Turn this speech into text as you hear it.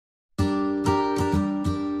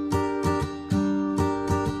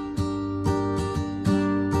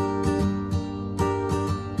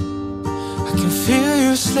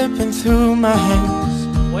you slipping through my hands.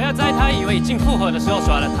 我要在他以为已经复合的时候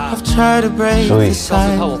耍了他。I've tried to break the 告诉他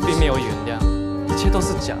silence. 我并没有原谅，一切都是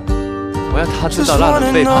假的。我要他知 Just 道让 wanna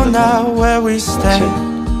人背 know 叛的 now 痛。 where we stand.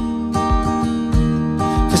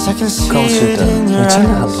 Cause I can see 告诉 it 的， in 你 your 真的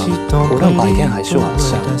很 eyes. 忙 You，don't 无论白 believe 天还是 a 晚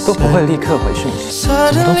上， word I 都不会 said. 立刻回讯息，怎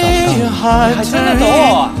么都找不 Suddenly 到 you're 你， hard 你还 to 真的等我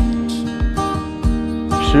reach. 啊？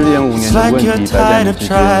失联5年的问题摆在你之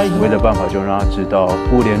间，唯一的办法就让他知道，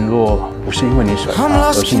不联络不是因为你甩他， I'm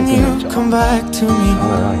而 lost, 是你 can 不能 you 找。 come back to me? 他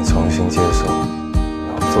能让你重新接受，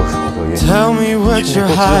要做什么都愿意。 Tell me what 去 you're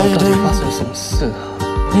美国之后到底 hiding. 发生什么事啊？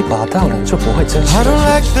一把大人就不会珍惜 I don't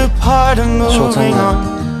like 的 the part of 说真 moving 的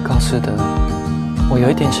on. 高斯德，我有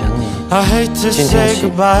一点想你。 I hate to 今 say 天起，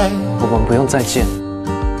 goodbye. 我们不用再见。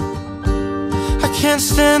 I can't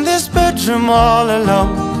stand this bedroom all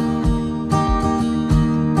alone.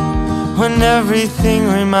 When everything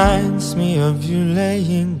reminds me of you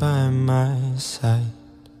laying by my side.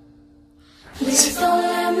 对不起，对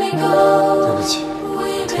不起，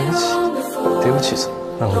对不起什么？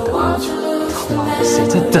让你等那么久。他妈的，谁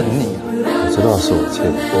在等你啊？我知道是我欠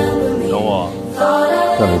你，等我，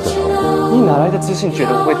让你等好久。你哪来的自信觉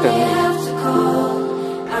得我会等你？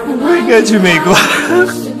我不应该去美国。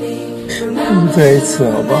我们再一次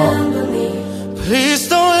好不好？ Please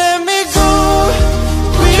don't let me go.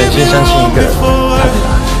 全心相信一个人太难。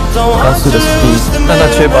高斯的是第一，但他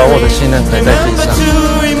确保我的信任才在地上。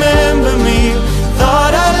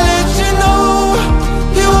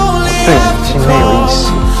对你心内有意识，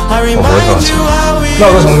我不会放弃。那我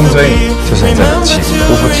就重新追你，就是你在冷气。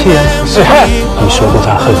我不气啊，是恨。你说过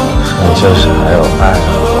他恨你，你就是还有爱。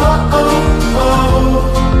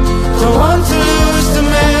 Don't want to lose the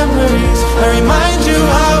memories. I remind you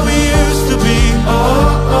how we used to be.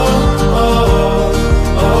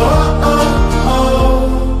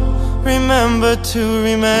 Remember to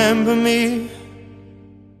remember me.